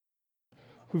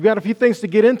We've got a few things to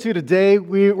get into today.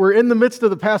 We're in the midst of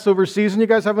the Passover season. You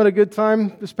guys having a good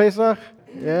time this Pesach?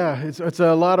 Yeah, it's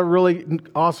a lot of really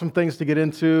awesome things to get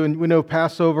into. And we know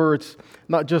Passover, it's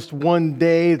not just one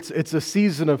day, it's a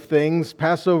season of things.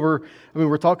 Passover,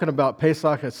 we're talking about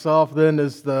Pesach itself, then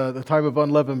is the time of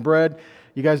unleavened bread.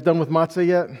 You guys done with matzah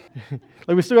yet?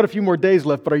 We still got a few more days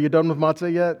left, but are you done with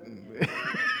matzah yet?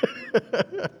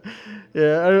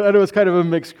 Yeah, I know it's kind of a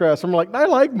mixed crowd. Some are like, I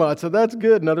like matzah, that's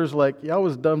good. And others are like, yeah, I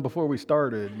was done before we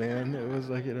started, man. It was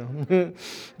like,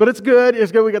 But it's good. It's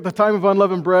good. We got the time of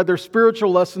unleavened bread. There's spiritual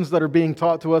lessons that are being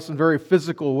taught to us in very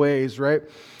physical ways, right?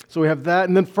 So we have that.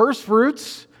 And then first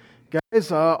fruits, guys,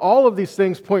 all of these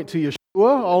things point to Yeshua.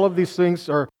 All of these things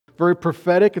are very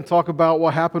prophetic and talk about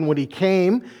what happened when he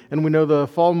came. And we know the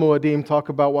fall Moedim talk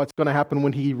about what's going to happen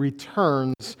when he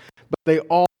returns. But they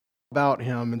all about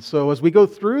him. And so as we go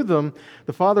through them,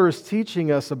 the Father is teaching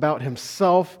us about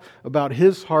himself, about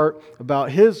his heart,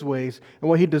 about his ways, and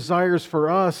what he desires for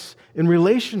us in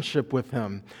relationship with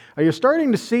him. Are you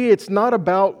starting to see it's not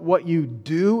about what you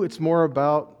do, it's more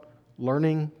about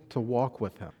learning to walk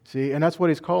with him. See, and that's what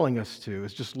he's calling us to,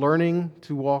 is just learning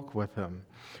to walk with him.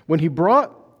 When he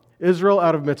brought Israel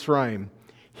out of Mitzrayim,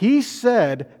 he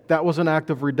said that was an act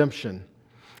of redemption.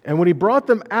 And when he brought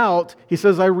them out, he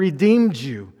says, I redeemed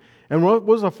you. And what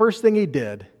was the first thing he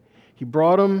did? He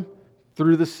brought them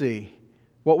through the sea.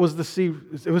 What was the sea?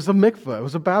 It was a mikvah. It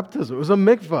was a baptism. It was a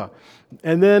mikvah.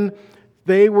 And then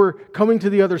they were coming to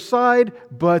the other side,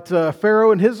 but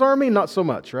Pharaoh and his army, not so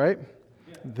much, right?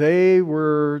 Yeah. They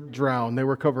were drowned. They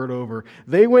were covered over.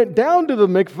 They went down to the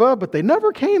mikvah, but they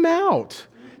never came out.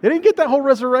 They didn't get that whole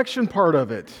resurrection part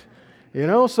of it.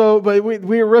 But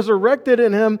we are resurrected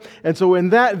in him. And so in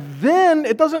that, then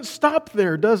it doesn't stop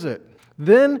there, does it?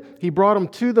 Then he brought them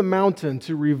to the mountain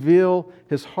to reveal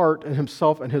his heart and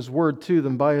himself and his word to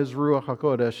them by his Ruach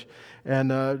HaKodesh,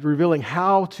 and revealing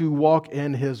how to walk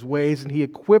in his ways. And he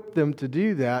equipped them to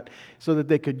do that so that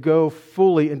they could go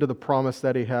fully into the promise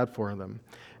that he had for them.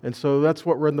 And so that's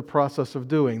what we're in the process of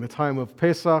doing, the time of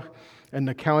Pesach and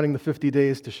the counting the 50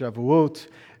 days to Shavuot.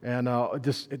 And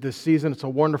this season, it's a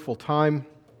wonderful time.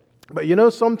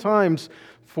 But sometimes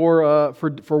for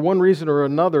one reason or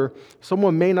another,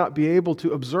 someone may not be able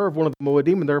to observe one of the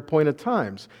Moedim in their appointed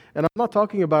times. And I'm not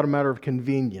talking about a matter of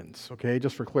convenience, okay,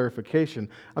 just for clarification.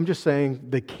 I'm just saying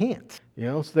they can't.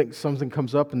 Something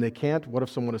comes up and they can't. What if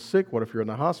someone is sick? What if you're in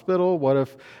the hospital? What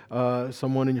if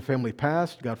someone in your family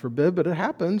passed? God forbid, but it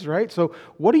happens, right? So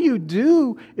what do you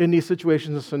do in these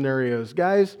situations and scenarios?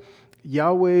 Guys,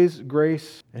 Yahweh's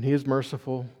grace, and he is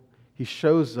merciful. He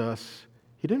shows us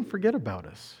he didn't forget about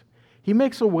us. He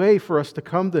makes a way for us to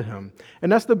come to him.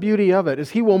 And that's the beauty of it, is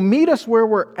he will meet us where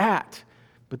we're at.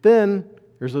 But then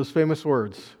there's those famous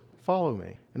words, follow me.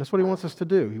 And that's what he wants us to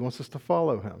do. He wants us to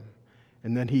follow him.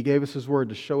 And then he gave us his word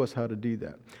to show us how to do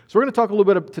that. So we're going to talk a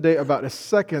little bit today about a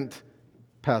second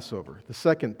Passover, the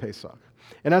second Pesach.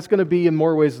 And that's going to be in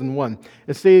more ways than one.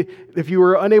 And see, if you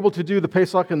were unable to do the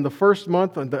Pesach in the first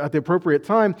month at the appropriate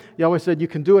time, Yahweh said you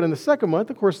can do it in the second month.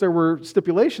 Of course, there were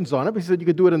stipulations on it, but he said you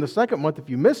could do it in the second month if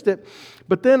you missed it.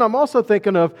 But then I'm also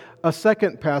thinking of a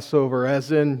second Passover,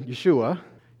 as in Yeshua.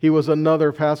 He was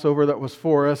another Passover that was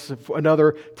for us,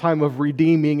 another time of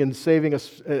redeeming and saving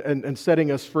us and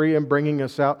setting us free and bringing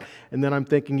us out. And then I'm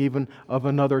thinking even of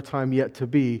another time yet to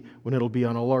be when it'll be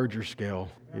on a larger scale,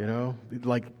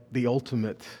 like the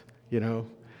ultimate,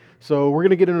 So we're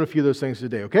going to get into a few of those things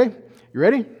today, okay? You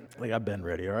ready? I've been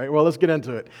ready, all right? Well, let's get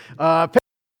into it. Pesach,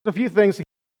 a few things.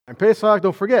 Pesach,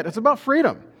 don't forget, it's about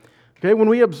freedom. Okay, when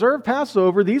we observe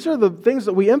Passover, these are the things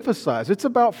that we emphasize. It's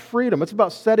about freedom. It's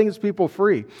about setting his people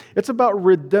free. It's about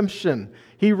redemption.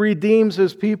 He redeems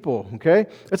his people, okay?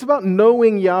 It's about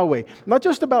knowing Yahweh. Not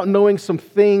just about knowing some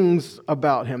things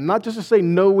about him. Not just to say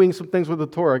knowing some things with the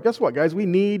Torah. Guess what, guys? We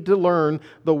need to learn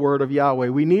the word of Yahweh.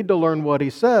 We need to learn what he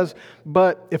says.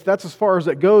 But if that's as far as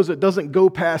it goes, it doesn't go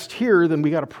past here, then we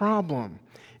got a problem.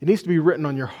 It needs to be written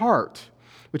on your heart,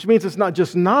 which means it's not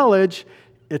just knowledge,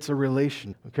 it's a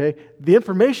relation, okay? The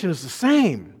information is the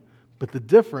same, but the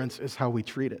difference is how we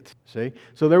treat it, see?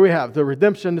 So there we have the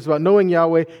redemption. It's about knowing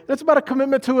Yahweh, and it's about a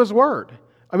commitment to his word.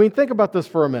 Think about this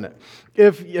for a minute.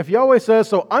 If Yahweh says,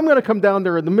 so I'm going to come down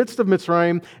there in the midst of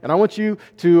Mitzrayim, and I want you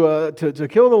to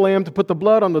kill the lamb, to put the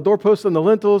blood on the doorposts and the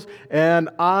lintels, and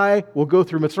I will go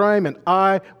through Mitzrayim, and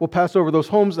I will pass over those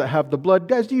homes that have the blood.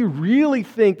 Guys, do you really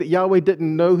think that Yahweh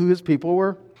didn't know who his people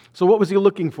were? So what was he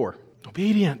looking for?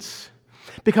 Obedience.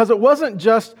 Because it wasn't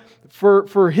just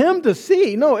for him to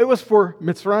see. No, it was for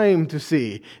Mitzrayim to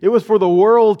see. It was for the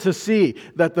world to see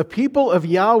that the people of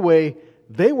Yahweh,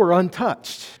 they were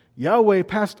untouched. Yahweh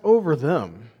passed over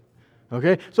them.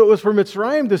 Okay? So it was for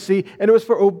Mitzrayim to see, and it was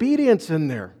for obedience in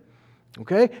there.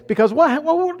 Okay? Because what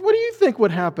do you think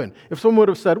would happen if someone would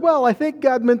have said, well, I think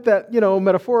God meant that,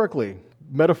 metaphorically.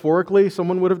 Metaphorically,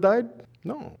 someone would have died?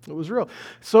 No, it was real.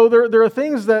 So there are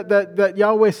things that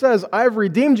Yahweh says, I've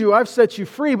redeemed you, I've set you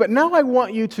free, but now I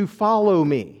want you to follow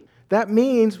me. That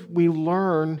means we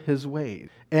learn His ways,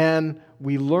 and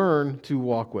we learn to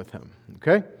walk with Him.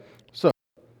 Okay? So,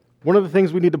 one of the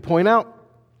things we need to point out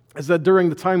is that during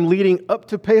the time leading up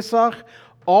to Pesach,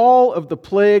 all of the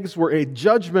plagues were a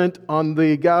judgment on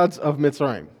the gods of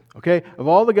Mitzrayim. Okay, of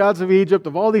all the gods of Egypt,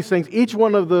 of all these things, each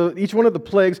one of the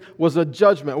plagues was a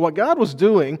judgment. What God was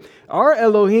doing, our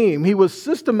Elohim, He was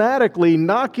systematically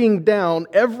knocking down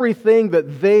everything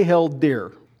that they held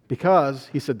dear. Because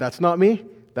He said, that's not me,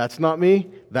 that's not me,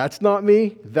 that's not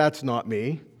me, that's not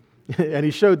me. And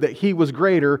He showed that He was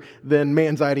greater than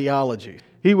man's ideology.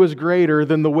 He was greater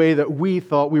than the way that we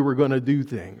thought we were going to do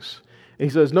things. And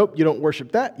He says, nope, you don't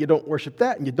worship that, you don't worship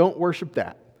that, and you don't worship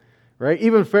that. Right?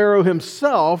 Even Pharaoh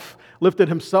himself lifted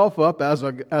himself up as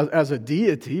a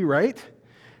deity, right?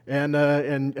 And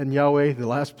Yahweh, the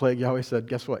last plague, Yahweh said,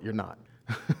 guess what? You're not.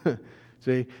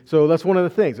 See? So that's one of the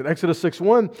things. In Exodus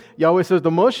 6:1, Yahweh says to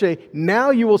Moshe,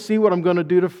 now you will see what I'm going to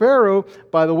do to Pharaoh.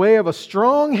 By the way of a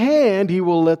strong hand, he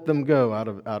will let them go out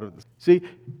of this. See?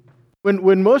 When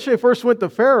Moshe first went to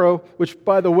Pharaoh, which,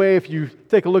 by the way, if you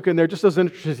take a look in there, just as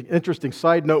an interesting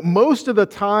side note, most of the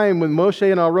time when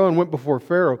Moshe and Aaron went before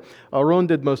Pharaoh, Aaron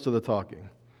did most of the talking.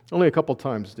 Only a couple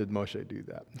times did Moshe do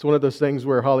that. It's one of those things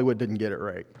where Hollywood didn't get it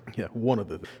right. Yeah, one of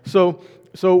the. So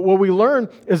what we learn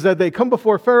is that they come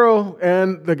before Pharaoh,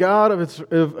 and the God of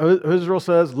Israel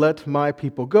says, let my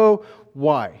people go.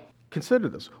 Why? Consider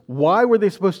this. Why were they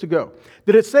supposed to go?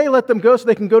 Did it say let them go so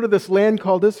they can go to this land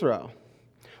called Israel?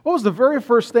 What was the very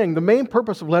first thing, the main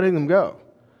purpose of letting them go?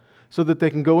 So that they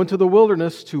can go into the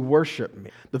wilderness to worship me.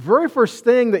 The very first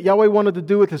thing that Yahweh wanted to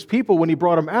do with His people when He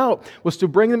brought them out was to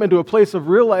bring them into a place of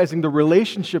realizing the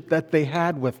relationship that they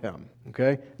had with Him.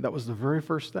 Okay? That was the very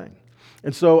first thing.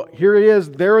 And so here He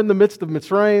is, there in the midst of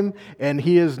Mitzrayim, and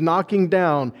He is knocking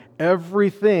down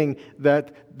everything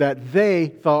that they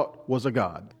thought was a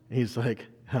god. He's like,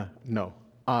 no,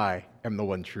 I am the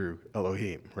one true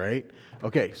Elohim, right?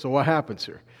 Okay, so what happens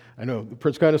here? I know the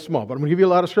print's kind of small, but I'm going to give you a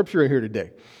lot of scripture in here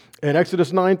today. In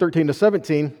Exodus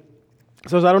 9:13-17, it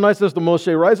says, Adonai says to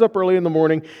Moshe, rise up early in the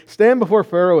morning, stand before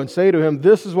Pharaoh and say to him,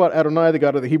 this is what Adonai, the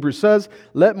God of the Hebrews, says,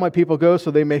 let my people go so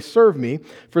they may serve me.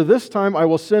 For this time I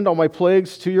will send all my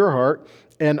plagues to your heart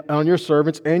and on your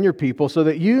servants and your people, so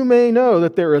that you may know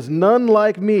that there is none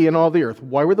like me in all the earth.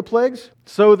 Why were the plagues?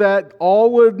 So that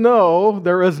all would know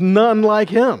there is none like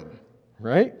Him,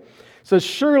 right? Says,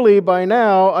 surely by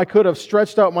now I could have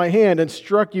stretched out my hand and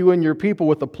struck you and your people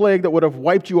with a plague that would have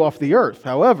wiped you off the earth.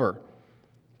 However,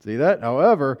 see that?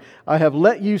 However, I have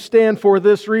let you stand for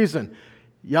this reason.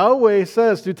 Yahweh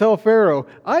says to tell Pharaoh,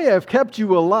 I have kept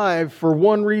you alive for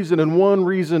one reason and one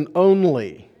reason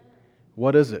only.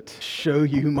 What is it? Show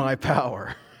you my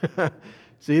power.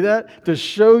 See that? To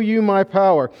show you my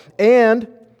power. And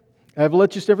I have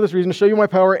let you stand for this reason, to show you my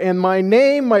power, and my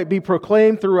name might be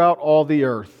proclaimed throughout all the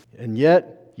earth. And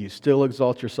yet, you still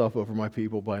exalt yourself over my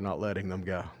people by not letting them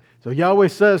go. So Yahweh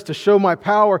says, to show my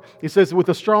power, He says, with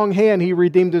a strong hand He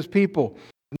redeemed His people.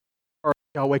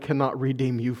 Yahweh cannot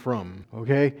redeem you from,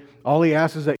 okay? All He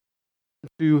asks is that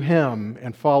you to Him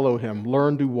and follow Him,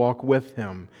 learn to walk with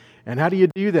Him. And how do you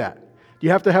do that? Do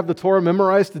you have to have the Torah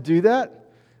memorized to do that?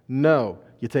 No,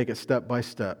 you take it step by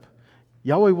step.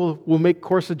 Yahweh will make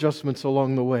course adjustments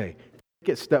along the way.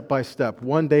 Take it step by step,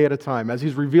 one day at a time. As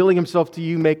He's revealing Himself to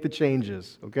you, make the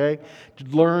changes, okay?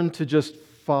 Learn to just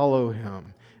follow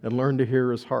Him and learn to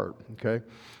hear His heart, okay?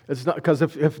 It's not because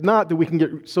if not, then we can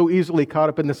get so easily caught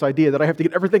up in this idea that I have to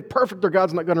get everything perfect or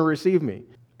God's not going to receive me.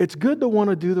 It's good to want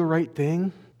to do the right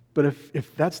thing, but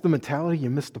if that's the mentality,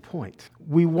 you miss the point.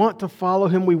 We want to follow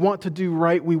Him, we want to do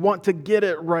right, we want to get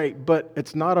it right, but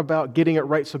it's not about getting it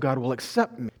right so God will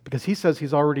accept me. Because He says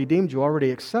He's already redeemed you, already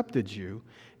accepted you.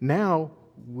 Now,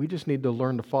 we just need to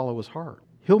learn to follow His heart.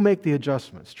 He'll make the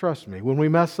adjustments, trust me. When we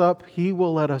mess up, He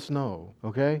will let us know,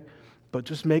 okay? But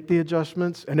just make the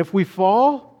adjustments. And if we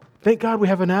fall, thank God we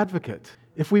have an advocate.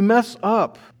 If we mess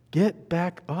up, get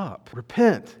back up,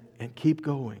 repent, and keep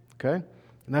going, okay?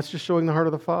 And that's just showing the heart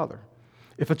of the Father.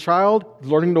 If a child is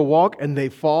learning to walk and they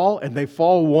fall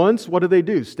once, what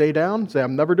do? Stay down? Say,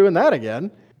 I'm never doing that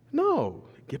again? No.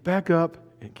 Get back up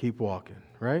and keep walking,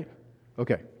 right?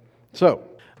 Okay. So,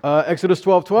 Exodus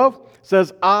 12:12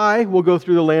 says, I will go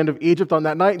through the land of Egypt on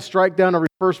that night and strike down every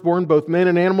firstborn, both men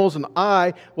and animals, and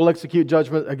I will execute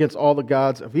judgment against all the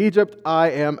gods of Egypt.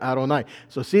 I am Adonai.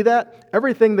 So see that?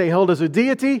 Everything they held as a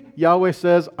deity, Yahweh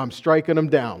says, I'm striking them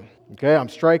down. Okay, I'm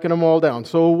striking them all down.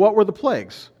 So what were the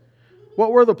plagues?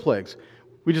 What were the plagues?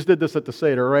 We just did this at the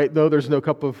Seder, right? No, there's no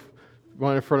cup of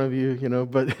wine in front of you,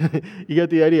 but you get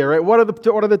the idea, right? What are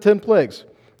the 10 plagues?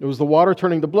 It was the water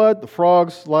turning to blood, the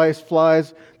frogs, lice,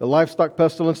 flies, the livestock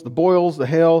pestilence, the boils, the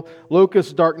hail,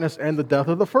 locusts, darkness, and the death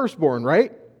of the firstborn,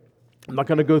 right? I'm not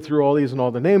going to go through all these and all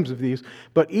the names of these,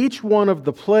 but each one of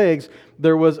the plagues,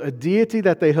 there was a deity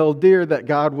that they held dear that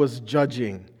God was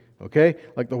judging, okay?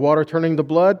 Like the water turning to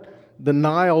blood, the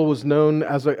Nile was known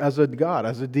as a god,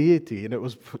 as a deity, and it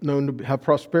was known to have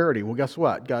prosperity. Well, guess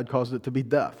what? God caused it to be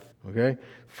death, okay?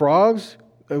 Frogs,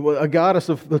 a goddess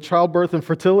of the childbirth and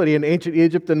fertility in ancient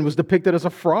Egypt, and was depicted as a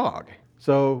frog.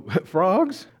 So,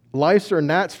 frogs, lice or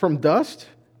gnats from dust.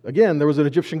 Again, there was an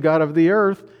Egyptian god of the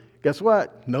earth. Guess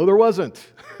what? No, there wasn't.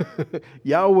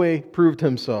 Yahweh proved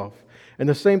himself. And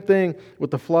the same thing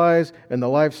with the flies and the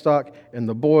livestock and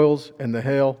the boils and the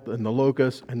hail and the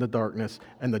locusts and the darkness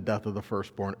and the death of the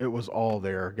firstborn. It was all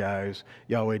there, guys.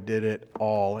 Yahweh did it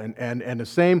all. And the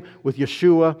same with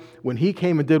Yeshua. When he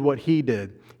came and did what he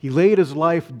did, he laid his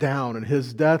life down, and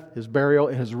his death, his burial,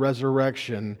 and his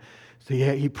resurrection, so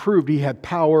he proved he had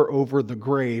power over the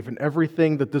grave and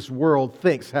everything that this world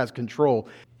thinks has control.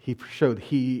 He showed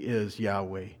he is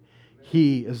Yahweh.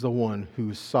 He is the one who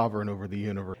is sovereign over the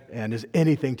universe. And is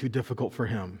anything too difficult for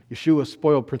him? Yeshua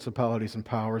spoiled principalities and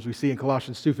powers. We see in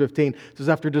Colossians 2:15, it says,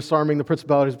 after disarming the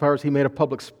principalities and powers, he made a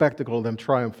public spectacle of them,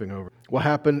 triumphing over. What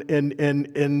happened in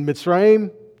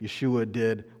Mitzrayim? Yeshua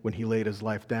did when he laid his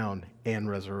life down and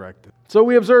resurrected. So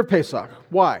we observe Pesach.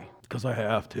 Why? Because I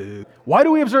have to. Why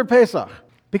do we observe Pesach?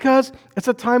 Because it's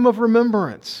a time of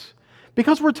remembrance.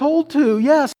 Because we're told to,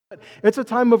 yes. It's a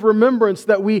time of remembrance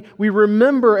that we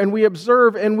remember and we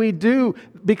observe and we do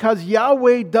because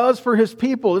Yahweh does for his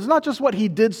people. It's not just what he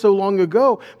did so long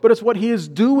ago, but it's what he is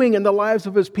doing in the lives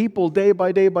of his people day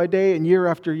by day by day and year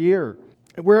after year.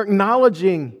 We're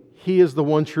acknowledging he is the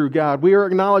one true God. We are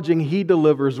acknowledging he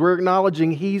delivers. We're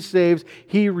acknowledging he saves,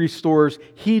 he restores,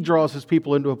 he draws his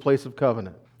people into a place of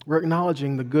covenant. We're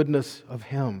acknowledging the goodness of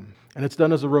him. And it's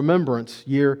done as a remembrance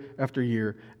year after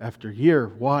year after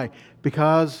year. Why?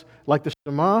 Because like the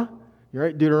Shema,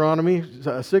 right? Deuteronomy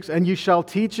 6, and you shall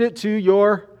teach it to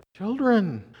your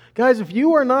children. Guys, if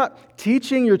you are not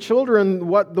teaching your children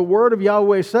what the word of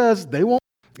Yahweh says, they won't.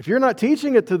 If you're not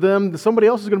teaching it to them, somebody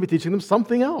else is going to be teaching them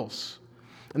something else.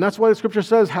 And that's why the scripture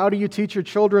says, how do you teach your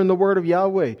children the word of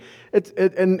Yahweh?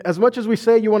 And as much as we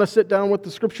say you want to sit down with the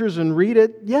scriptures and read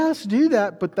it, yes, do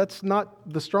that, but that's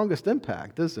not the strongest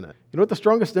impact, isn't it? You know what the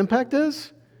strongest impact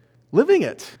is? Living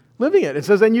it. Living it. It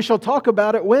says, and you shall talk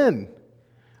about it when?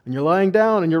 When you're lying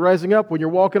down and you're rising up, when you're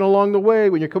walking along the way,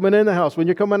 when you're coming in the house, when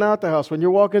you're coming out the house, when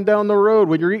you're walking down the road,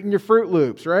 when you're eating your Fruit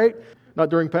Loops, right? Not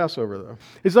during Passover, though.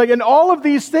 It's like in all of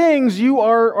these things, you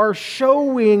are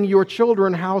showing your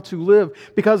children how to live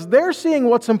because they're seeing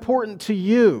what's important to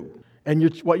you.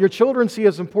 And what your children see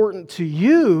as important to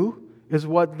you is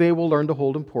what they will learn to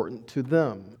hold important to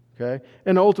them. Okay?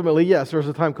 And ultimately, yes, there's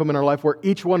a time coming in our life where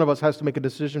each one of us has to make a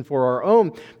decision for our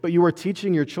own, but you are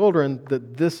teaching your children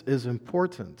that this is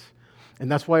important.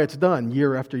 And that's why it's done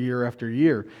year after year after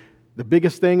year. The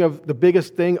biggest thing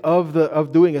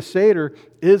of doing a Seder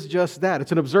is just that.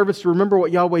 It's an observance to remember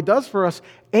what Yahweh does for us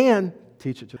and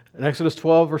teach it to us. In Exodus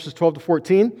 12, verses 12 to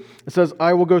 14, it says,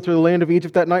 I will go through the land of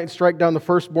Egypt that night and strike down the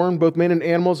firstborn, both men and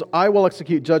animals. I will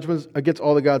execute judgments against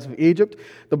all the gods of Egypt.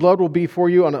 The blood will be for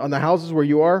you on the houses where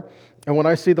you are. And when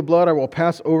I see the blood, I will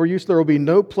pass over you, so there will be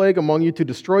no plague among you to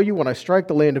destroy you when I strike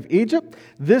the land of Egypt.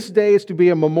 This day is to be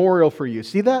a memorial for you.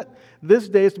 See that? This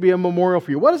day is to be a memorial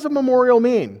for you. What does a memorial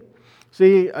mean?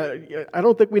 See, I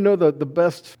don't think we know the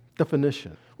best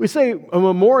definition. We say a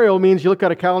memorial means you look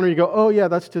at a calendar and you go, oh yeah,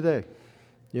 that's today.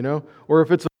 Or if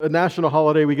it's a national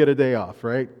holiday, we get a day off,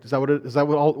 right? Is that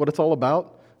what it's all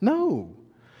about? No.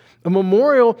 A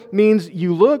memorial means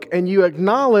you look and you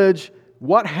acknowledge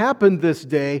what happened this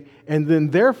day, and then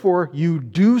therefore you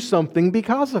do something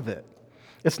because of it.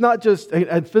 It's not just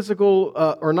a physical,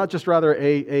 or not just rather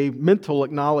a mental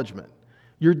acknowledgement.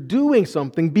 You're doing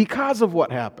something because of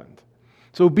what happened.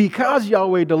 So because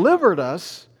Yahweh delivered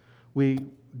us, we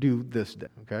do this day,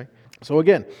 okay? So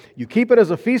again, you keep it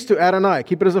as a feast to Adonai.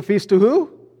 Keep it as a feast to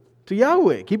who? To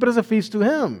Yahweh. Keep it as a feast to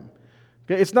Him.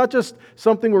 Okay? It's not just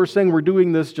something where we're saying we're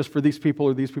doing this just for these people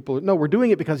or these people. No, we're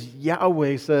doing it because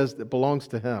Yahweh says it belongs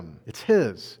to Him. It's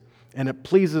His, and it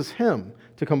pleases Him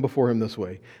to come before him this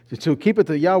way. To keep it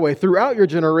to Yahweh throughout your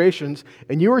generations,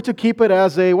 and you are to keep it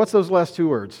as a, what's those last two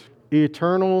words?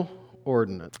 Eternal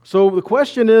ordinance. So the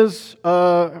question is,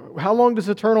 how long does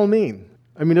eternal mean?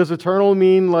 I mean, does eternal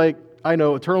mean like, I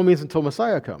know eternal means until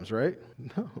Messiah comes, right?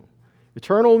 No.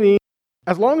 Eternal means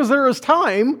as long as there is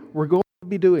time, we're going to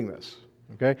be doing this.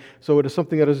 Okay? So it is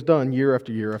something that is done year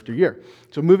after year after year.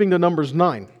 So moving to Numbers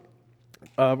 9,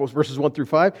 verses 1 through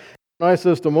 5. Adonai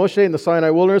says to Moshe in the Sinai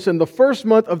wilderness, in the first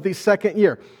month of the second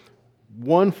year.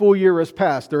 1 full year has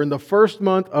passed. They're in the first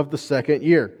month of the second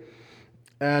year.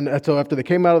 And so after they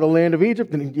came out of the land of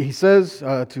Egypt, and he says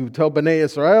to tell Bnei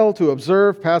Israel to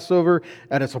observe Passover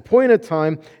at its appointed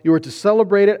time. You are to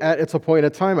celebrate it at its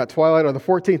appointed time, at twilight on the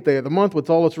 14th day of the month, with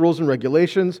all its rules and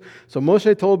regulations. So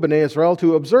Moshe told Bnei Israel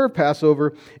to observe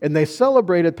Passover, and they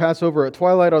celebrated Passover at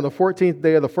twilight on the 14th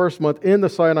day of the first month in the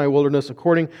Sinai wilderness,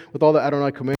 according with all that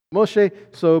Adonai commanded Moshe,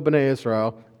 so Bnei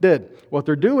Israel did. What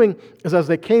they're doing is as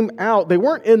they came out, they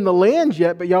weren't in the land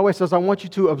yet, but Yahweh says, I want you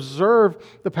to observe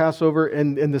the Passover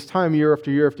in this time year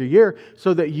after year after year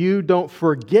so that you don't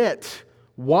forget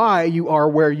why you are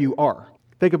where you are.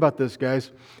 Think about this,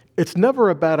 guys. It's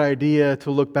never a bad idea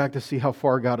to look back to see how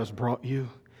far God has brought you.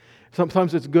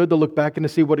 Sometimes it's good to look back and to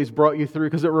see what He's brought you through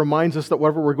because it reminds us that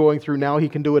whatever we're going through now, He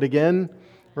can do it again,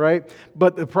 right?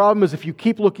 But the problem is if you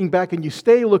keep looking back and you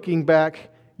stay looking back,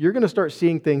 you're going to start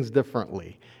seeing things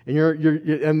differently. And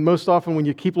and most often when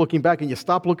you keep looking back and you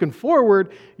stop looking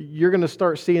forward, you're going to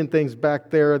start seeing things back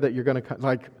there that you're going to,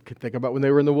 like, think about when they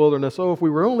were in the wilderness. Oh, if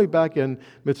we were only back in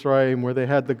Mitzrayim where they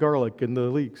had the garlic and the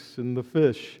leeks and the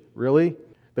fish. Really?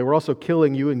 They were also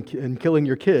killing you and killing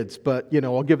your kids. But,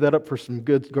 I'll give that up for some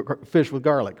good fish with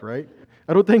garlic, right?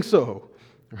 I don't think so.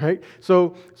 Right?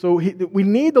 So we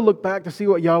need to look back to see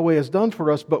what Yahweh has done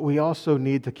for us, but we also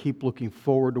need to keep looking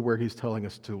forward to where He's telling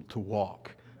us to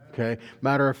walk. Okay?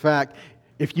 Matter of fact,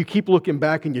 if you keep looking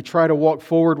back and you try to walk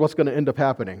forward, what's going to end up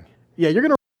happening? Yeah, you're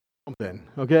going to something,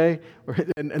 okay?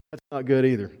 And that's not good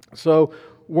either. So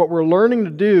what we're learning to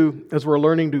do is we're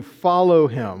learning to follow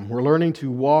Him. We're learning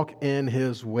to walk in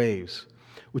His ways,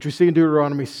 which we see in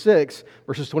Deuteronomy 6,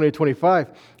 verses 20 to 25.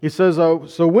 He says,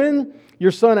 so when your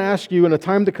son asks you in a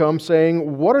time to come,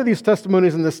 saying, what are these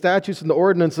testimonies and the statutes and the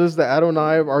ordinances that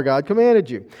Adonai, our God, commanded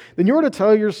you? Then you are to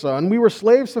tell your son, we were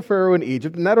slaves to Pharaoh in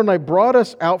Egypt, and Adonai brought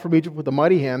us out from Egypt with a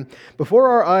mighty hand. Before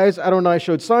our eyes, Adonai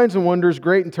showed signs and wonders,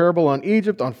 great and terrible, on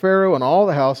Egypt, on Pharaoh, and all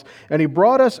the house. And He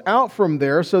brought us out from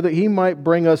there so that He might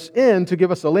bring us in to give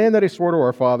us the land that He swore to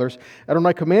our fathers.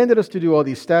 Adonai commanded us to do all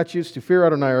these statutes, to fear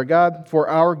Adonai, our God, for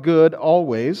our good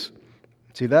always.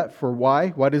 See that? For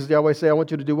why? Why does Yahweh say, I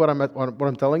want you to do what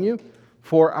I'm telling you?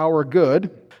 For our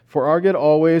good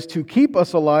always, to keep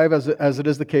us alive as it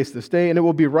is the case this day. And it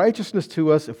will be righteousness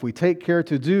to us if we take care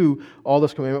to do all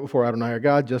this commandment before Adonai our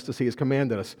God, just as He has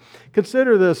commanded us.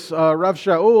 Consider this, Rav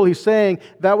Shaul, he's saying,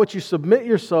 that which you submit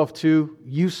yourself to,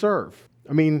 you serve.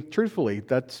 I mean, truthfully,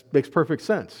 that makes perfect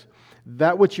sense.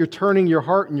 That which you're turning your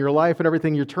heart and your life and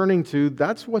everything you're turning to,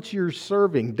 that's what you're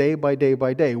serving day by day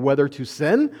by day, whether to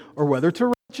sin or whether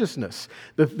to righteousness.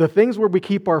 The things where we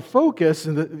keep our focus,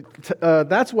 and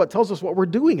that's what tells us what we're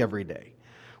doing every day.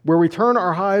 Where we turn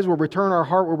our eyes, where we turn our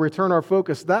heart, where we turn our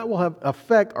focus, that will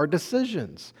affect our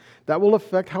decisions. That will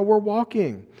affect how we're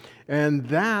walking. And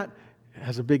that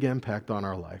has a big impact on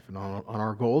our life and on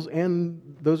our goals and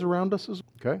those around us as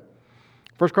well. Okay?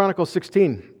 1 Chronicles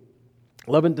 16.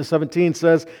 11 to 17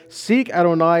 says, seek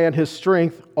Adonai and His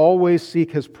strength, always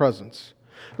seek His presence.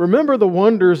 Remember the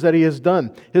wonders that He has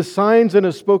done, His signs and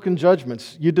His spoken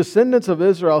judgments. You descendants of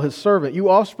Israel, His servant, you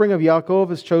offspring of Yaakov,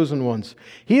 His chosen ones.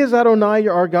 He is Adonai,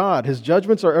 our God. His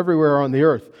judgments are everywhere on the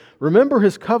earth. Remember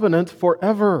His covenant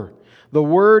forever. The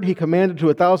word He commanded to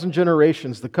 1,000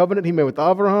 generations, the covenant He made with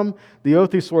Abraham, the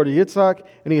oath He swore to Yitzhak,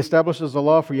 and He establishes the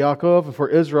law for Yaakov and for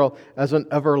Israel as an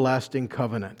everlasting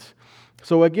covenant.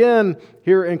 So again,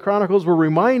 here in Chronicles, we're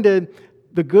reminded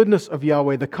the goodness of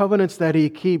Yahweh, the covenants that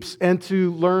He keeps, and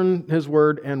to learn His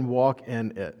word and walk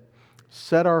in it.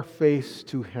 Set our face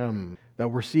to Him, that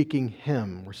we're seeking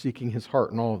Him, we're seeking His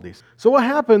heart and all of these. So what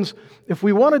happens if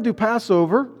we want to do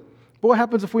Passover, but what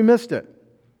happens if we missed it?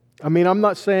 I mean, I'm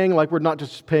not saying like we're not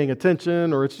just paying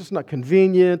attention or it's just not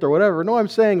convenient or whatever. No, I'm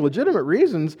saying legitimate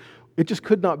reasons, it just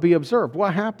could not be observed.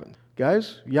 What happened?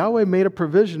 Guys, Yahweh made a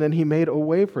provision and He made a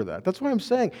way for that. That's why I'm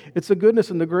saying it's the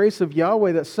goodness and the grace of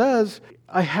Yahweh that says,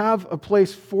 I have a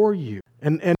place for you.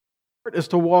 And is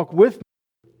to walk with me.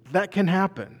 That can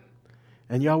happen.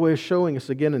 And Yahweh is showing us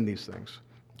again in these things.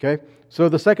 Okay? So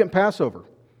the second Passover,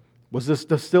 was this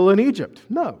still in Egypt?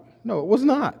 No. No, it was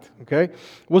not. Okay?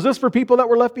 Was this for people that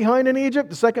were left behind in Egypt,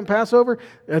 the second Passover?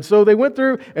 And so they went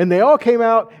through and they all came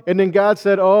out, and then God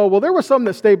said, oh, well, there were some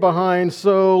that stayed behind,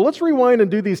 so let's rewind and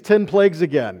do these 10 plagues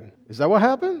again. Is that what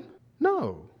happened?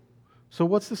 No. So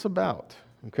what's this about?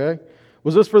 Okay?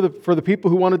 Was this for the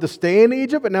people who wanted to stay in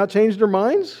Egypt and now changed their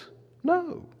minds?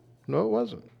 No. No, it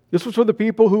wasn't. This was for the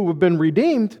people who have been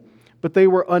redeemed, but they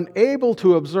were unable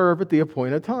to observe at the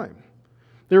appointed time.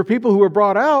 There were people who were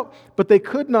brought out, but they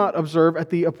could not observe at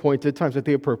the appointed times, at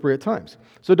the appropriate times.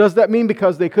 So does that mean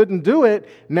because they couldn't do it,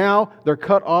 now they're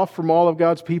cut off from all of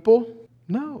God's people?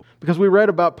 No. Because we read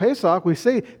about Pesach, we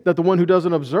see that the one who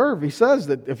doesn't observe, he says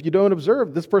that if you don't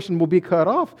observe, this person will be cut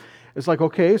off. It's like,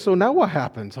 okay, so now what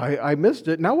happens? I missed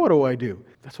it. Now what do I do?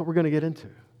 That's what we're going to get into.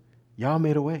 Yah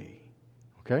made a way.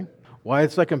 Okay? Why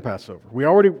the second Passover? We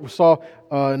already saw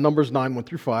Numbers 9, 1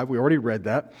 through 5. We already read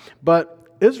that. But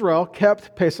Israel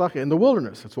kept Pesach in the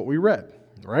wilderness. That's what we read,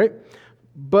 right?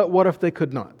 But what if they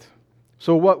could not?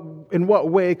 So in what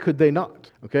way could they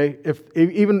not? Okay?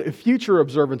 Even if future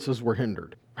observances were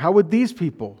hindered, how would these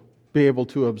people be able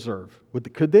to observe?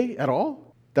 Could they at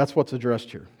all? That's what's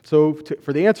addressed here. So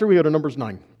for the answer, we go to Numbers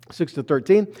 9, 6 to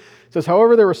 13. It says,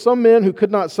 however, there were some men who could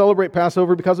not celebrate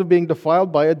Passover because of being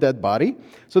defiled by a dead body.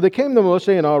 So they came to Moshe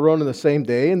and Aaron on the same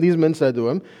day, and these men said to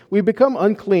him, we become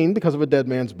unclean because of a dead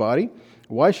man's body.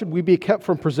 Why should we be kept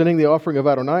from presenting the offering of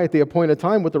Adonai at the appointed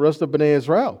time with the rest of Bnei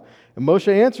Israel? And Moshe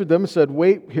answered them and said,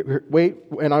 wait,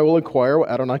 and I will inquire what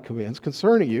Adonai commands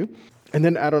concerning you. And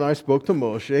then Adonai spoke to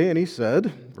Moshe, and he said,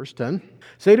 verse 10,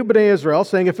 say to Bnei Israel,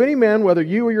 saying, if any man, whether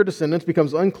you or your descendants,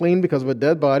 becomes unclean because of a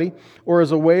dead body, or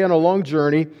is away on a long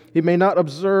journey, he may not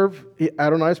observe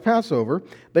Adonai's Passover.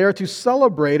 They are to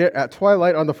celebrate it at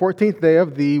twilight on the 14th day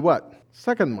of the what?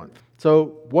 Second month.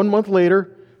 So 1 month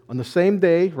later, on the same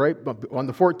day, right, on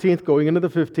the 14th, going into the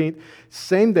 15th,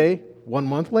 same day, 1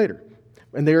 month later.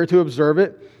 And they are to observe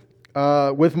it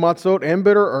with matzot and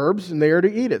bitter herbs, and they are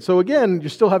to eat it. So again, you're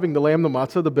still having the lamb, the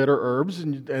matzah, the bitter herbs,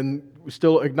 and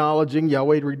still acknowledging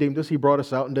Yahweh redeemed us. He brought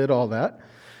us out and did all that.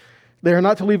 They are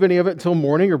not to leave any of it until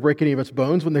morning or break any of its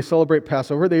bones. When they celebrate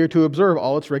Passover, they are to observe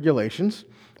all its regulations.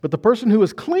 But the person who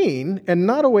is clean and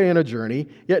not away on a journey,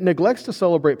 yet neglects to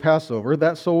celebrate Passover,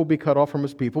 that soul will be cut off from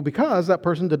his people, because that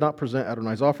person did not present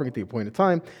Adonai's offering at the appointed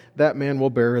time. That man will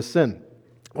bear his sin.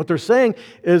 What they're saying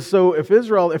is, so if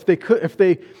Israel, if they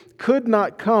could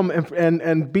not come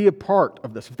and be a part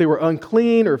of this, if they were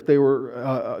unclean or if they were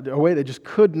away, they just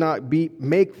could not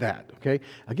make that. Okay.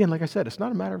 Again, like I said, it's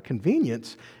not a matter of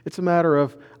convenience. It's a matter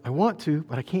of I want to,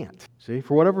 but I can't. See,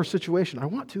 for whatever situation, I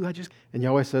want to, and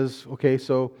Yahweh says, okay,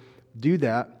 so do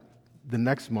that the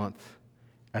next month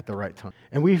at the right time.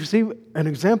 And we see an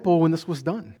example when this was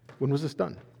done. When was this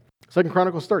done? 2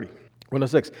 Chronicles 30.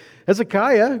 106.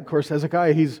 Hezekiah, of course,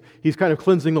 he's kind of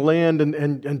cleansing the land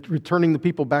and returning the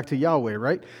people back to Yahweh,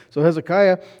 right? So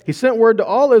Hezekiah, he sent word to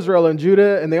all Israel and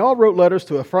Judah, and they all wrote letters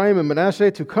to Ephraim and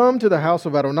Manasseh to come to the house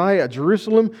of Adonai at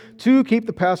Jerusalem to keep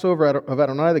the Passover of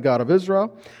Adonai, the God of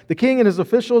Israel. The king and his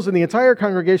officials and the entire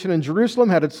congregation in Jerusalem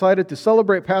had decided to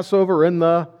celebrate Passover in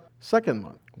the second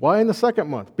month. Why in the second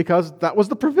month? Because that was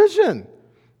the provision.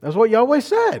 That's what Yahweh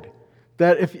said.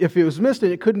 That if it was missed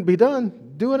and it couldn't be done,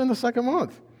 do it in the second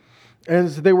month. And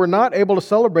they were not able to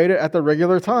celebrate it at the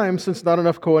regular time, since not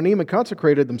enough Kohanim had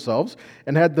consecrated themselves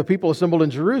and had the people assembled in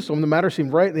Jerusalem. The matter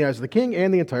seemed right in the eyes of the king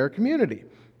and the entire community.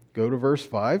 Go to verse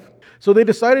 5. So they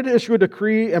decided to issue a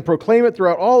decree and proclaim it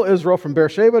throughout all Israel from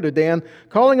Beersheba to Dan,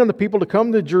 calling on the people to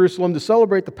come to Jerusalem to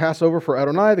celebrate the Passover for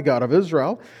Adonai, the God of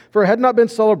Israel. For it had not been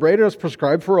celebrated as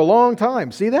prescribed for a long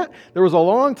time. See that? There was a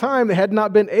long time they had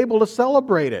not been able to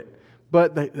celebrate it.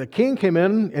 But the king came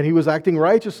in, and he was acting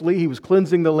righteously. He was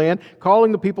cleansing the land,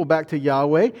 calling the people back to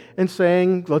Yahweh, and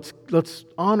saying, let's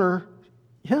honor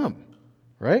him,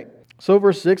 right? So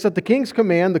verse 6, at the king's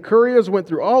command, the couriers went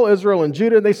through all Israel and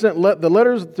Judah, and they sent the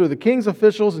letters through the king's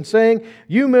officials, and saying,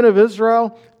 you men of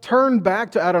Israel, turn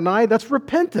back to Adonai. That's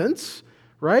repentance,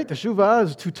 right? The Teshuvah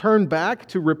is to turn back,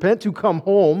 to repent, to come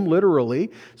home,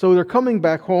 literally. So they're coming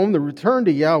back home, to return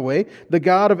to Yahweh, the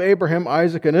God of Abraham,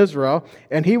 Isaac, and Israel,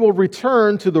 and he will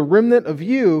return to the remnant of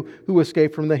you who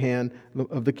escaped from the hand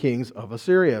of the kings of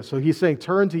Assyria. So he's saying,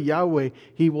 turn to Yahweh,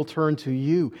 he will turn to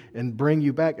you and bring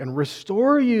you back and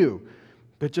restore you.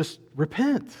 But just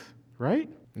repent, right?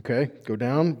 Okay, go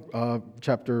down,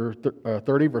 chapter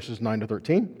 30, verses 9 to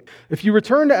 13. If you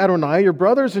return to Adonai, your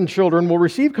brothers and children will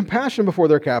receive compassion before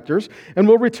their captors and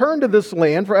will return to this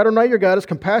land, for Adonai your God is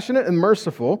compassionate and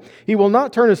merciful. He will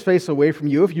not turn his face away from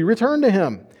you if you return to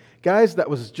him. Guys, that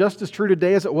was just as true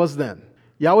today as it was then.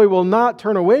 Yahweh will not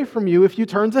turn away from you if you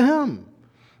turn to him.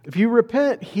 If you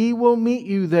repent, He will meet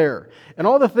you there. And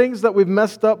all the things that we've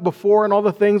messed up before and all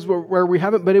the things where we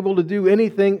haven't been able to do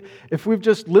anything, if we've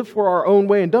just lived for our own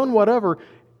way and done whatever,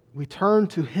 we turn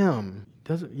to Him.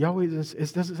 Yahweh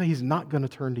doesn't say He's not going to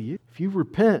turn to you. If you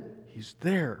repent, He's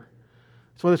there.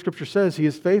 That's why the Scripture says He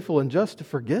is faithful and just to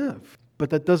forgive. But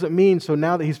that doesn't mean, so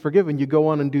now that He's forgiven, you go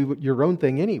on and do your own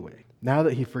thing anyway. Now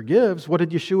that He forgives, what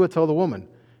did Yeshua tell the woman?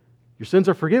 Your sins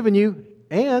are forgiven you,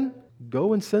 and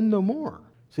go and sin no more.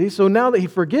 See, so now that He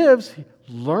forgives,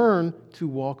 learn to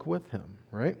walk with Him,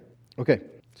 right? Okay,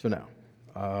 so now,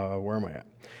 where am I at?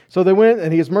 So they went,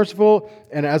 and He is merciful,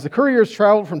 and as the couriers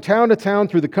traveled from town to town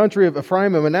through the country of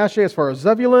Ephraim and Manasseh as far as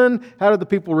Zebulun, how did the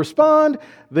people respond?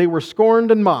 They were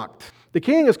scorned and mocked. The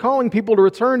king is calling people to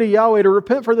return to Yahweh, to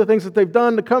repent for the things that they've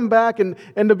done, to come back and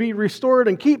to be restored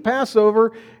and keep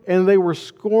Passover, and they were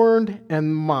scorned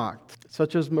and mocked,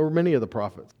 such as many of the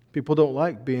prophets. People don't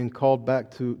like being called back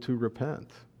to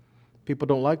repent. People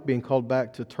don't like being called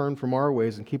back to turn from our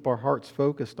ways and keep our hearts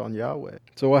focused on Yahweh.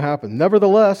 So what happened?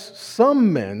 Nevertheless,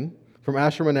 some men from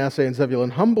Asher, Manasseh, and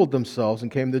Zebulun humbled themselves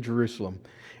and came to Jerusalem.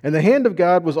 And the hand of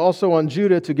God was also on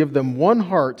Judah to give them one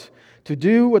heart to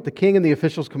do what the king and the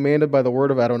officials commanded by the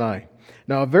word of Adonai.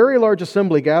 Now a very large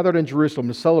assembly gathered in Jerusalem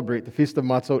to celebrate the Feast of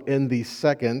Matzot in the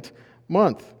second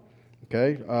month.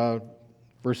 Okay,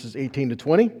 verses 18 to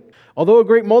 20. Although a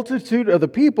great multitude of the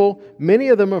people, many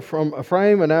of them from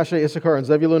Ephraim, Manasseh, Issachar, and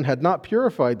Zebulun, had not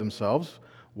purified themselves.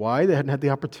 Why? They hadn't had the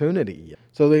opportunity yet.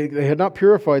 So they had not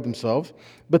purified themselves,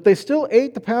 but they still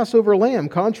ate the Passover lamb,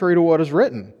 contrary to what is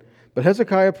written. But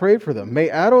Hezekiah prayed for them. May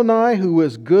Adonai, who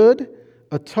is good,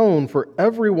 atone for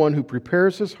everyone who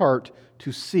prepares his heart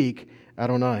to seek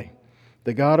Adonai,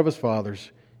 the God of his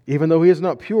fathers, even though he is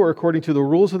not pure according to the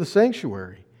rules of the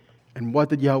sanctuary. And what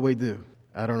did Yahweh do?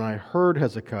 Adonai heard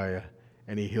Hezekiah,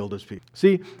 and He healed his people.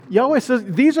 See, Yahweh says,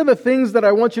 these are the things that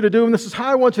I want you to do, and this is how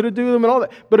I want you to do them, and all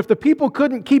that. But if the people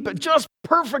couldn't keep it just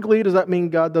perfectly, does that mean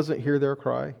God doesn't hear their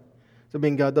cry? Does that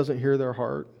mean God doesn't hear their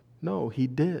heart? No, He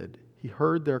did. He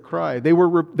heard their cry. They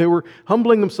were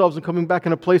humbling themselves and coming back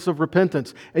in a place of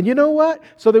repentance. And you know what?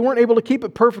 So they weren't able to keep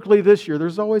it perfectly this year.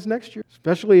 There's always next year.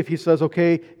 Especially if He says,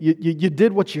 okay, you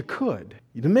did what you could.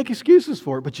 You didn't make excuses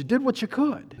for it, but you did what you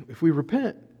could. If we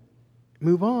repent,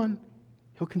 move on,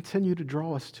 He'll continue to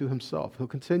draw us to Himself. He'll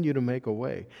continue to make a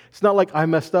way. It's not like I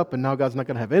messed up and now God's not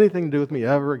going to have anything to do with me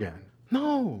ever again.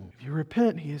 No. If you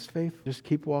repent, He is faithful. Just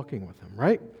keep walking with Him,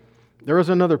 right? There is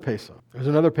another Pesach. There's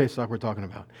another Pesach we're talking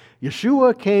about.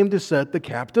 Yeshua came to set the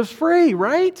captives free,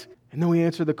 right? And then we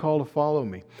answered the call to follow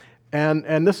me.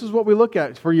 And this is what we look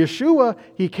at. For Yeshua,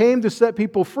 He came to set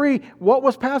people free. What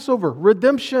was Passover?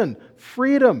 Redemption,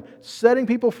 freedom, setting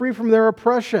people free from their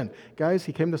oppression. Guys,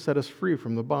 He came to set us free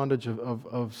from the bondage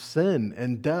of sin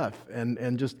and death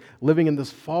and just living in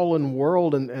this fallen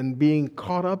world and being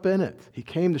caught up in it. He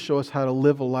came to show us how to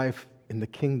live a life in the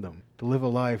kingdom, to live a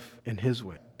life in His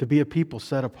way, to be a people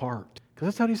set apart. Because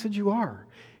that's how He said you are.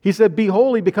 He said, be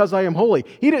holy because I am holy.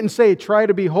 He didn't say, try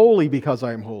to be holy because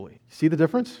I am holy. See the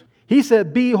difference? He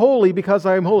said, be holy because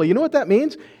I am holy. You know what that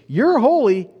means? You're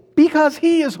holy because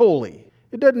He is holy.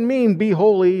 It doesn't mean be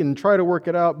holy and try to work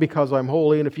it out because I'm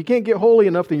holy. And if you can't get holy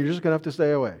enough, then you're just going to have to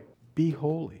stay away. Be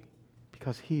holy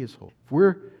because He is holy. If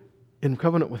we're in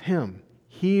covenant with Him,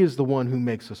 He is the one who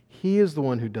makes us. He is the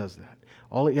one who does that.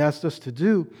 All He asks us to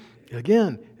do,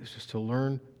 again, is just to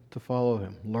learn to follow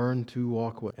Him, learn to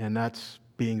walk with Him. And that's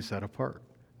being set apart.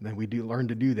 Then we do learn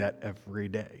to do that every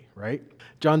day, right?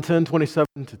 John 10, 27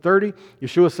 to 30,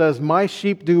 Yeshua says, my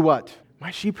sheep do what?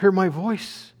 My sheep hear my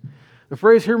voice. The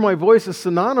phrase hear my voice is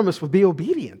synonymous with be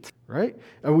obedient, right?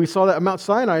 And we saw that at Mount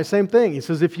Sinai, same thing. He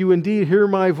says, if you indeed hear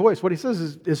my voice, what He says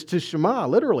is to shema,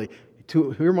 literally. To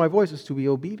hear my voice is to be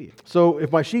obedient. So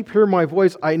if my sheep hear my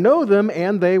voice, I know them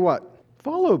and they what?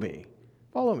 Follow me.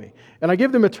 Follow me. And I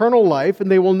give them eternal life,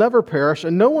 and they will never perish,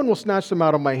 and no one will snatch them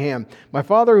out of my hand. My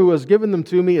Father who has given them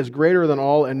to me is greater than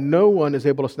all, and no one is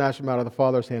able to snatch them out of the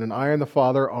Father's hand. And I and the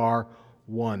Father are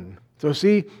one. So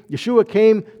see, Yeshua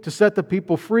came to set the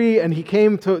people free, and He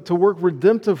came to work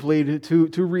redemptively,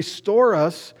 to restore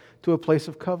us to a place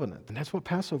of covenant. And that's what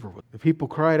Passover was. The people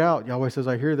cried out. Yahweh says,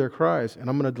 I hear their cries, and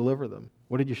I'm going to deliver them.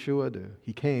 What did Yeshua do?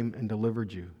 He came and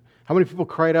delivered you. How many people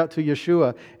cried out to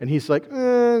Yeshua, and He's like,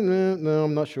 no,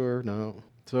 I'm not sure, no.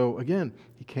 So again,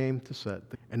 He came to set.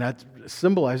 And that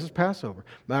symbolizes Passover.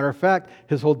 Matter of fact,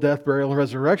 His whole death, burial, and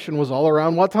resurrection was all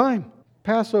around what time?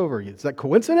 Passover. Is that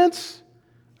coincidence?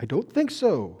 I don't think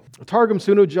so. A Targum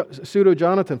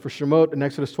Pseudo-Jonathan for Shemot in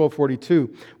Exodus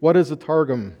 12:42. What is a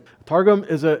Targum? A Targum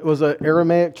was an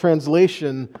Aramaic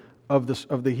translation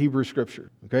of the Hebrew Scripture.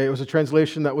 Okay, it was a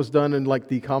translation that was done in like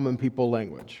the common people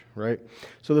language, right?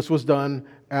 So this was done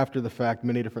after the fact,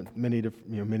 many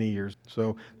years.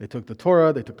 So they took the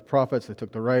Torah, they took the prophets, they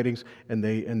took the writings, and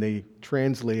they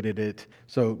translated it.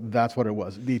 So that's what it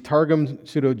was. The Targum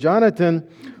Pseudo-Jonathan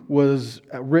was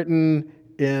written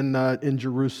in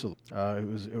Jerusalem.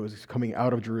 It was coming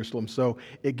out of Jerusalem. So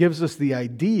it gives us the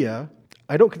idea.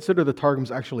 I don't consider the Targums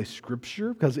actually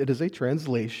scripture because it is a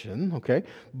translation, okay?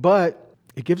 But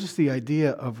it gives us the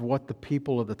idea of what the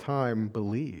people of the time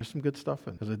believed. There's some good stuff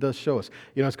in it because it does show us.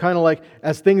 It's kind of like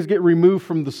as things get removed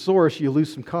from the source, you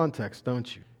lose some context,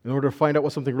 don't you? In order to find out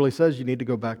what something really says, you need to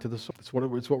go back to the source. It's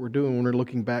what we're doing when we're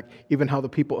looking back, even how the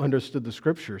people understood the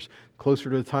Scriptures.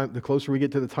 The closer we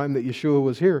get to the time that Yeshua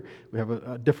was here, we have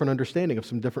a different understanding of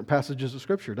some different passages of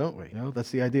Scripture, don't we?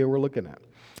 That's the idea we're looking at.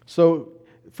 So,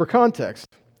 for context,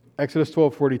 Exodus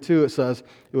 12:42, it says,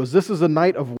 "This is a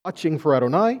night of watching for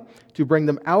Adonai to bring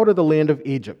them out of the land of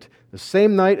Egypt. The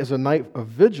same night is a night of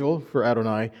vigil for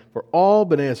Adonai for all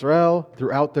Bnei Israel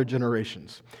throughout their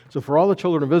generations." So for all the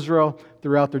children of Israel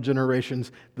throughout their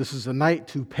generations, this is a night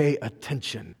to pay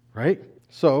attention, right?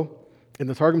 So in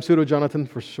the Targum Pseudo-Jonathan,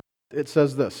 it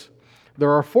says this: there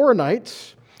are 4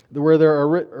 nights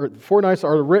where 4 nights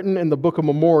are written in the book of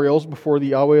memorials before the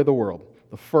Yahweh of the world.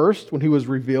 The first, when he was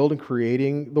revealed in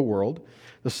creating the world.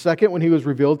 The second, when he was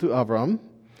revealed to Avram.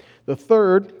 The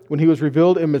third, when he was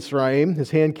revealed in Mitzrayim,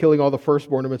 his hand killing all the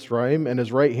firstborn of Mitzrayim, and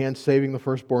his right hand saving the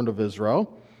firstborn of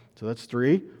Israel. So that's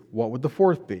 3. What would the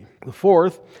fourth be? The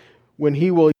fourth, when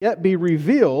he will yet be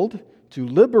revealed to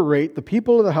liberate the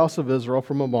people of the house of Israel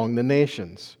from among the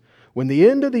nations. When the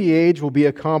end of the age will be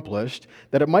accomplished,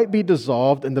 that it might be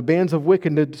dissolved, and the bands of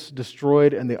wickedness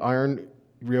destroyed, and the iron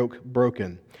yoke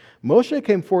broken. Moshe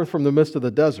came forth from the midst of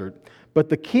the desert, but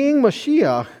the King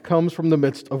Mashiach comes from the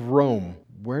midst of Rome.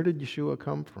 Where did Yeshua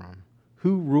come from?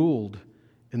 Who ruled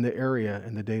in the area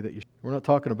in the day that Yeshua? We're not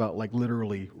talking about like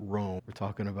literally Rome. We're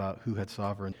talking about who had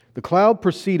sovereign. The cloud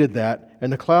preceded that,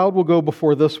 and the cloud will go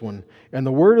before this one, and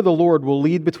the word of the Lord will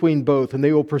lead between both, and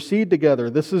they will proceed together.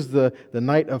 This is the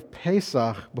night of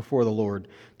Pesach before the Lord,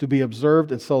 to be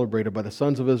observed and celebrated by the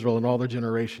sons of Israel in all their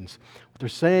generations. What they're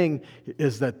saying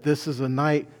is that this is a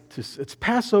night, it's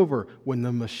Passover, when the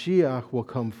Mashiach will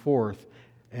come forth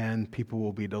and people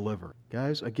will be delivered.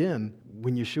 Guys, again,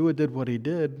 when Yeshua did what he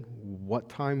did, what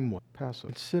time was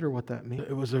Passover? Consider what that means.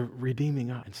 It was a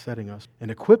redeeming us and setting us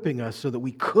and equipping us so that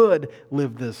we could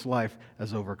live this life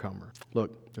as overcomers.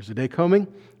 Look, there's a day coming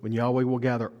when Yahweh will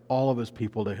gather all of his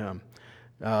people to him.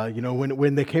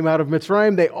 When they came out of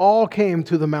Mitzrayim, they all came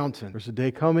to the mountain. There's a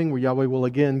day coming where Yahweh will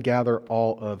again gather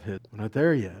all of his. We're not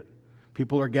there yet.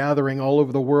 People are gathering all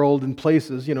over the world in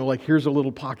places, like here's a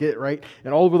little pocket, right?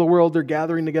 And all over the world, they're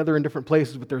gathering together in different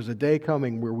places, but there's a day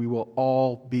coming where we will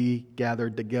all be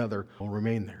gathered together. We'll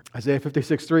remain there. Isaiah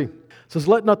 56:3 says,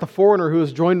 "Let not the foreigner who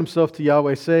has joined himself to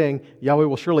Yahweh saying, Yahweh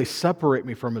will surely separate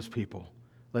me from his people.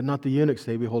 Let not the eunuch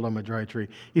say, behold, I'm a dry tree."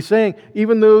 He's saying,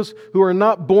 even those who are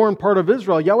not born part of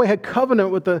Israel, Yahweh had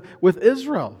covenant with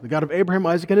Israel. The God of Abraham,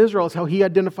 Isaac, and Israel is how he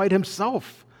identified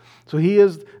himself. So he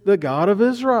is the God of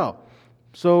Israel.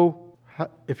 So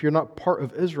if you're not part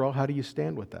of Israel, how do you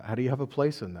stand with that? How do you have a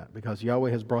place in that? Because Yahweh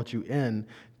has brought you in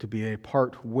to be a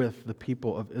part with the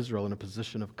people of Israel in a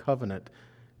position of covenant.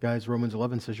 Guys, Romans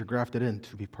 11 says you're grafted in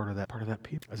to be part of that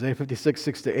people. Isaiah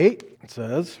 56:6-8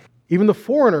 says, "Even the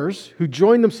foreigners who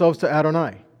joined themselves to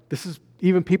Adonai." This is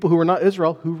even people who are not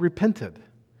Israel who repented.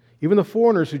 Even the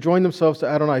foreigners who joined themselves to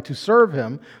Adonai to serve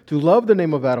him, to love the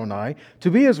name of Adonai,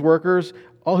 to be his workers,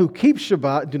 all who keep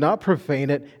Shabbat, do not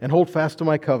profane it, and hold fast to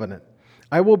my covenant.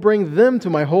 I will bring them to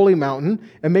my holy mountain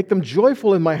and make them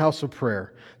joyful in my house of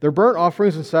prayer. Their burnt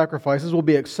offerings and sacrifices will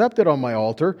be accepted on my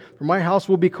altar, for my house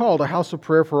will be called a house of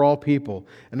prayer for all people.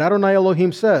 And Adonai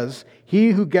Elohim says,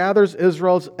 "He who gathers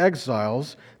Israel's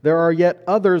exiles, there are yet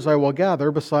others I will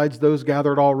gather besides those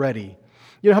gathered already."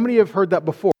 How many of you have heard that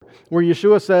before? Where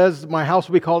Yeshua says, my house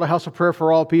will be called a house of prayer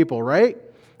for all people, right?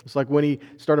 It's like when he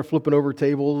started flipping over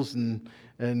tables and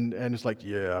it's like,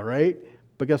 yeah, right?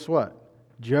 But guess what?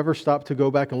 Did you ever stop to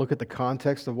go back and look at the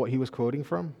context of what he was quoting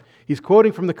from? He's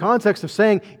quoting from the context of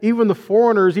saying, even the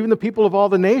foreigners, even the people of all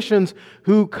the nations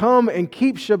who come and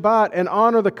keep Shabbat and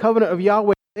honor the covenant of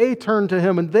Yahweh, they turn to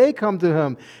him and they come to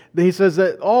him. He says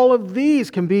that all of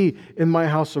these can be in my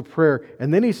house of prayer.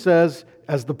 And then he says,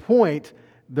 as the point,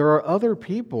 there are other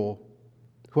people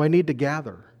who I need to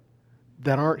gather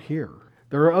that aren't here.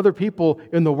 There are other people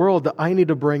in the world that I need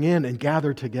to bring in and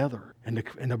gather together and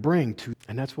to bring to.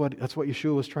 And that's what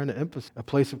Yeshua was trying to emphasize. A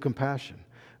place of compassion,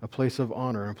 a place of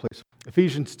honor, and a place of...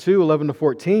 Ephesians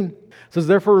 2:11-14 says,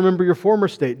 "Therefore remember your former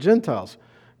state, Gentiles,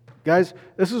 Guys,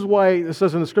 this is why it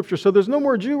says in the scripture, so there's no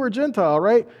more Jew or Gentile,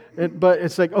 right? But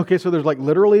it's like, okay, so there's like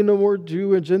literally no more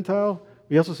Jew and Gentile.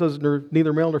 He also says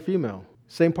neither male nor female.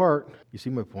 Same part. You see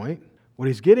my point? What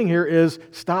he's getting here is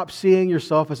stop seeing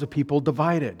yourself as a people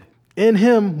divided. In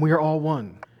him, we are all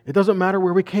one. It doesn't matter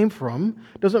where we came from.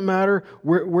 It doesn't matter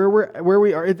where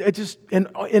we are. It just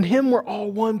in him, we're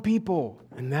all one people.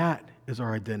 And that is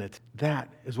our identity. That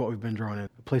is what we've been drawn in.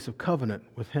 A place of covenant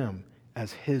with him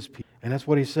as his people. And that's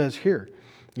what he says here.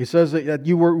 He says that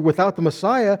you were without the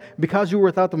Messiah. Because you were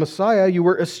without the Messiah, you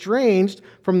were estranged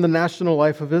from the national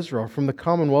life of Israel, from the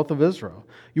commonwealth of Israel.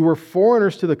 You were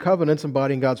foreigners to the covenants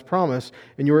embodying God's promise,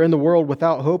 and you were in the world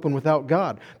without hope and without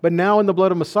God. But now in the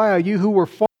blood of Messiah, you who were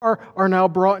far are now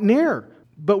brought near.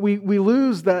 But we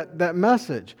lose that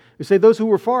message. We say those who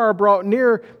were far are brought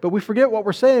near, but we forget what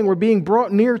we're saying. We're being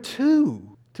brought near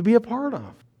to be a part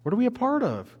of. What are we a part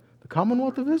of? The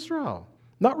commonwealth of Israel.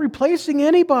 Not replacing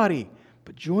anybody,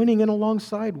 but joining in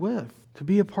alongside with, to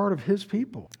be a part of his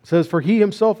people. It says, for he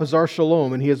himself is our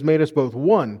Shalom, and he has made us both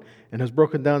one, and has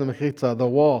broken down the mechitza, the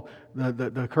wall,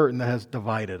 the curtain that has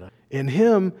divided us. In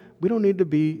him, we don't need to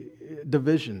be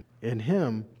division. In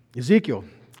him, Ezekiel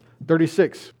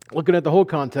 36. Looking at the whole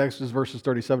context is verses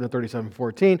 37 to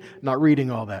 37:14. Not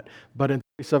reading all that. But in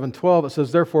 37:12 it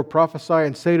says, therefore prophesy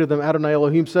and say to them, Adonai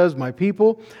Elohim says, my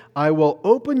people, I will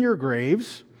open your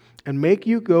graves and make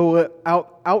you go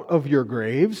out of your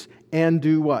graves and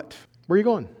do what? Where are you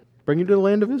going? Bring you to the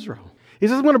land of Israel. He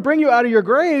says, I'm going to bring you out of your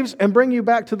graves and bring you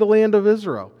back to the land of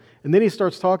Israel. And then he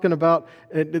starts talking about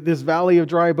this valley of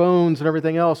dry bones and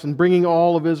everything else and bringing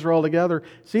all of Israel together.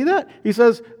 See that? He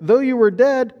says, though you were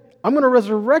dead, I'm going to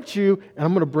resurrect you and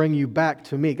I'm going to bring you back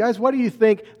to me. Guys, why do you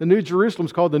think the New Jerusalem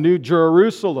is called the New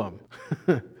Jerusalem?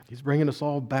 He's bringing us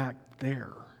all back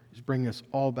there. He's bringing us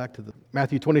all back to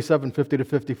Matthew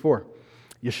 27:50-54.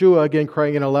 Yeshua, again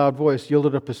crying in a loud voice,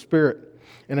 yielded up his spirit.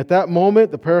 And at that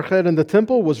moment, the parachet in the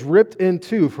temple was ripped in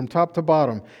two from top to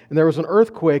bottom. And there was an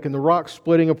earthquake and the rocks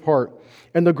splitting apart.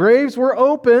 And the graves were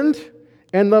opened,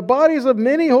 and the bodies of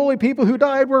many holy people who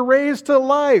died were raised to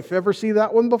life. Ever see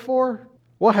that one before?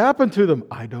 What happened to them?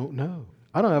 I don't know.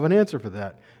 I don't have an answer for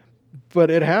that. But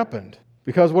it happened.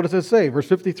 Because what does it say? Verse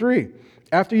 53.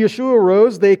 After Yeshua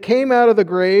rose, they came out of the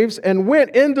graves and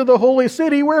went into the holy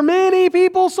city where many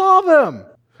people saw them.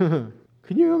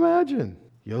 Can you imagine?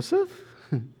 Yosef?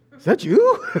 Is that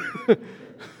you? I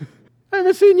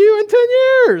haven't seen you in 10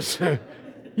 years.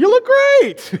 You look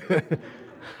great.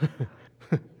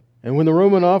 And when the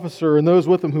Roman officer and those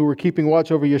with him who were keeping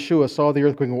watch over Yeshua saw the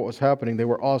earthquake and what was happening, they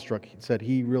were awestruck. He said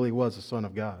he really was the Son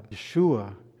of God.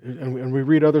 Yeshua, and we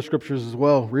read other scriptures as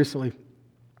well recently.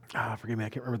 Forgive me, I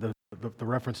can't remember the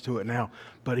reference to it now.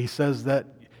 But he says that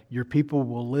your people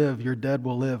will live, your dead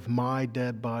will live, my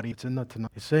dead body. It's in the Tanakh.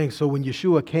 He's saying, so when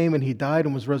Yeshua came and he died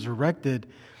and was resurrected,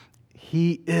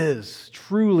 he is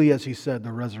truly, as he said,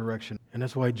 the resurrection. And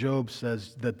that's why Job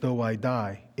says that though I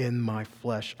die in my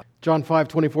flesh. John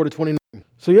 5:24-29.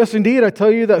 So yes, indeed, I tell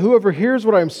you that whoever hears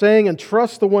what I am saying and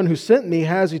trusts the one who sent me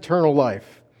has eternal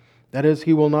life. That is,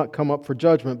 he will not come up for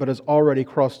judgment, but has already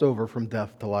crossed over from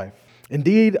death to life.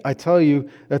 Indeed, I tell you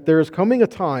that there is coming a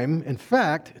time, in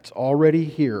fact, it's already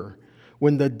here,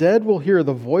 when the dead will hear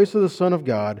the voice of the Son of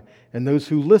God, and those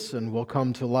who listen will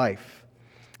come to life.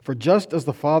 For just as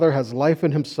the Father has life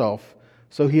in himself,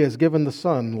 so he has given the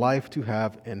Son life to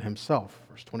have in himself.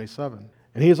 Verse 27.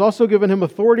 And he has also given him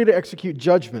authority to execute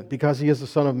judgment, because he is the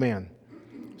Son of Man.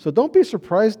 So don't be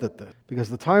surprised at this, because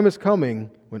the time is coming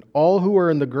when all who are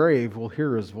in the grave will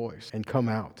hear his voice and come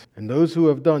out. And those who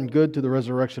have done good to the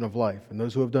resurrection of life, and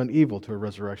those who have done evil to a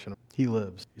resurrection, he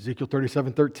lives. Ezekiel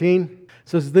 37:13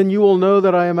 says, then you will know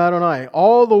that I am Adonai.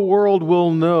 All the world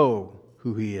will know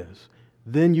who he is.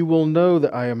 Then you will know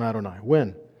that I am Adonai.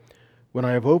 When? When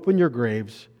I have opened your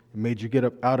graves and made you get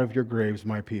up out of your graves,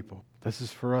 my people. This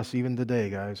is for us even today,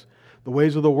 guys. The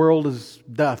ways of the world is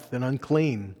death and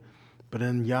unclean. But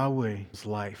in Yahweh is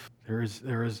life. There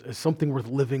is something worth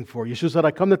living for. Yeshua said,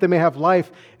 I come that they may have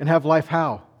life, and have life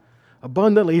how?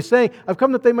 Abundantly. He's saying, I've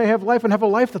come that they may have life and have a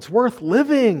life that's worth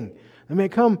living. They may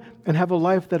come and have a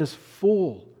life that is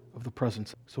full of the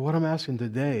presence. So what I'm asking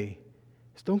today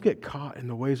is don't get caught in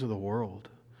the ways of the world.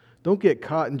 Don't get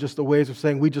caught in just the ways of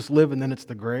saying we just live and then it's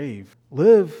the grave.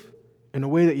 Live in a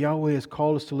way that Yahweh has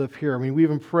called us to live here. I mean, we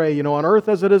even pray, on earth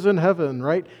as it is in heaven,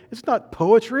 right? It's not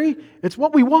poetry. It's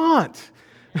what we want.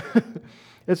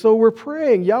 And so we're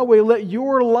praying, Yahweh, let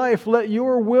your life, let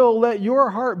your will, let your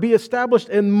heart be established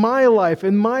in my life,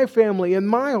 in my family, in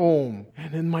my home,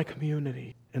 and in my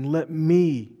community. And let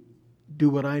me do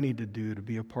what I need to do to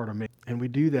be a part of me. And we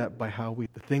do that by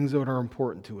the things that are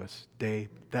important to us,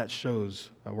 that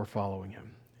shows that we're following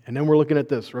him. And then we're looking at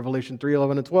this, Revelation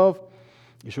 3:11 and 12.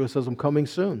 Yeshua says, I'm coming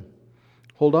soon.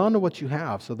 Hold on to what you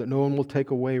have so that no one will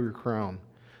take away your crown.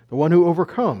 The one who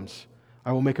overcomes,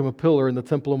 I will make him a pillar in the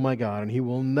temple of my God, and he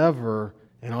will never,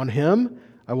 and on him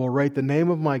I will write the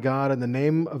name of my God and the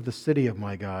name of the city of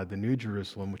my God, the New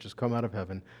Jerusalem, which has come out of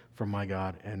heaven from my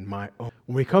God and my own.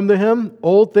 When we come to him,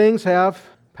 old things have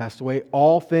passed away,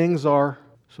 all things are.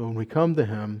 So when we come to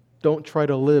him, don't try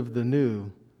to live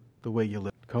the way you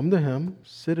live. Come to him,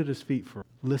 sit at his feet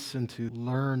listen to,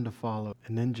 learn to follow,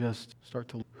 and then just start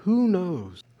to. Who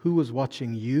knows who was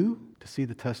watching you to see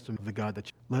the testimony of the God that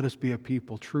you. Let us be a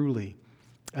people truly,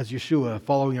 as Yeshua,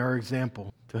 following our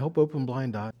example, to help open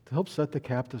blind eyes, to help set the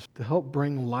captives, to help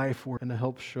bring life, and to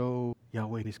help show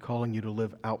Yahweh He's calling you to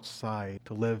live outside,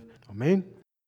 to live. Amen.